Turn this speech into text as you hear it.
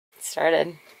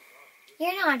started.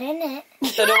 You're not in it.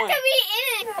 So You don't have to be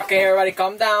in it. Okay, everybody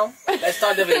calm down. Let's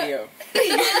start the video.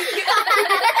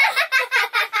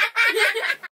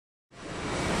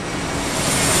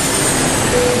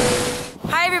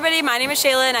 Hi everybody, my name is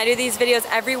Shayla and I do these videos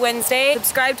every Wednesday.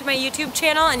 Subscribe to my YouTube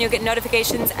channel and you'll get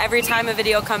notifications every time a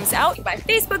video comes out. My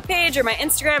Facebook page or my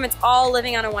Instagram, it's all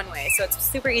living on a one-way, so it's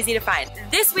super easy to find.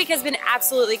 This week has been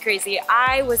absolutely crazy.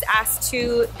 I was asked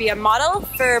to be a model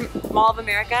for Mall of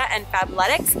America and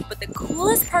Fabletics, but the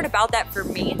coolest part about that for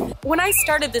me, when I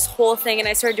started this whole thing and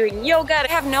I started doing yoga, I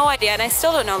have no idea and I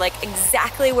still don't know like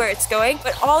exactly where it's going,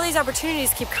 but all these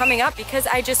opportunities keep coming up because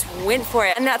I just went for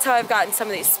it. And that's how I've gotten some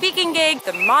of these speaking gigs,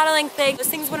 the modeling thing. Those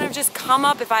things wouldn't have just come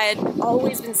up if I had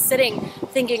always been sitting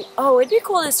thinking, oh, it'd be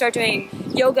cool to start doing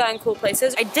yoga in cool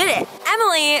places. I did it.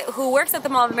 Emily, who works at the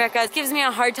Mall of America, gives me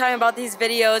a hard time about these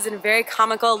videos in a very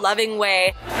comical, loving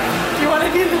way. Do you want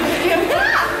to do the video?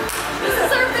 Yeah! This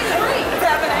is our big break. What's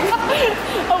happening?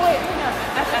 Oh wait, hang on.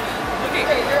 Okay,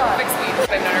 great, you're on. Quick speech.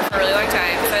 I've known her for a really long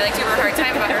time, so I like to give her a hard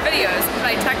time about her videos.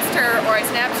 But I text her or I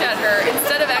Snapchat her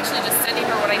instead of actually just sending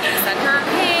her what I need to send her.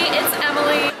 Hey, it's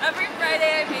Emily. Every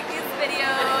Friday I make these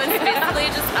videos,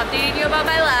 basically just updating you about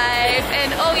my life.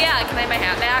 And oh yeah, can I have my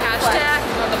hat back? Hashtag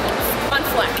on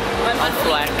fleck. On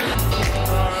fleck.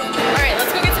 Alright,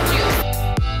 let's go get some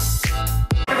juice.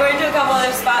 We're going to a couple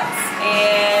other spots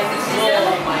and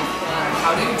Oh my god,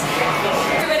 how do you drink?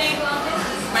 everybody,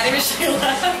 my name is Shayla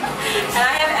and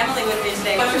I have Emily with me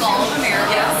today. From Mall of America.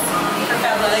 Yes, for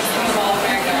Fabletics from the Mall of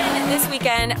America. And this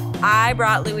weekend, I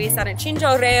brought Luis on a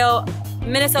chinchorreo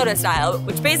Minnesota style,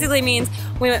 which basically means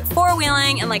we went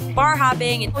four-wheeling and like bar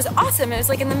hopping, and it was awesome. It was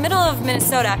like in the middle of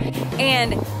Minnesota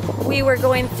and we were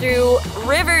going through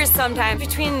rivers sometimes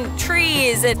between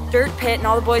trees, a dirt pit, and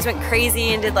all the boys went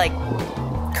crazy and did like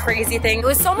crazy thing. It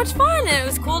was so much fun and it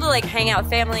was cool to like hang out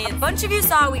with family. A bunch of you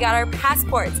saw we got our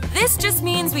passports. This just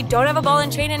means we don't have a ball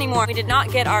and chain anymore. We did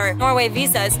not get our Norway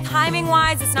visas. Timing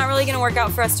wise, it's not really gonna work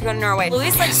out for us to go to Norway.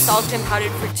 Luis like sulked and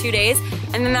pouted for 2 days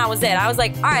and then that was it. I was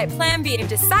like, all right, plan B. We've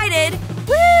decided,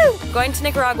 woo, going to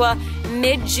Nicaragua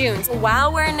mid-June. So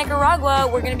while we're in Nicaragua,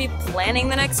 we're gonna be planning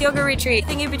the next yoga retreat.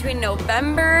 Thinking between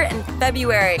November and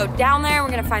February. Go down there, we're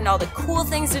gonna find all the cool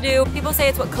things to do. People say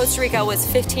it's what Costa Rica was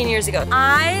 15 years ago.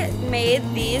 I made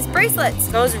these bracelets.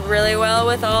 Goes really well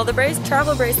with all the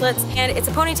travel bracelets. And it's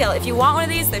a ponytail. If you want one of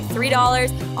these, they're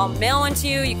 $3. I'll mail one to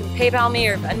you. You can PayPal me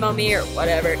or Venmo me or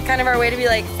whatever. Kind of our way to be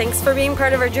like, thanks for being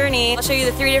part of our journey. I'll show you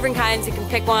the 3 different kinds. You can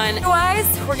pick one. Otherwise,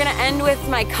 we're gonna end with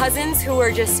my cousins who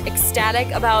were just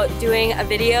ecstatic about doing a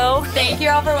video. Thank you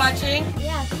all for watching.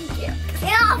 Yeah, thank you.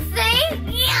 Yeah, thank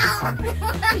you.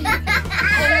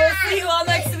 And we'll see you all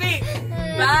next week.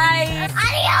 Bye.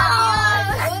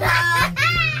 Adios.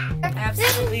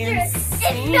 Absolutely insane.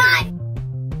 It's not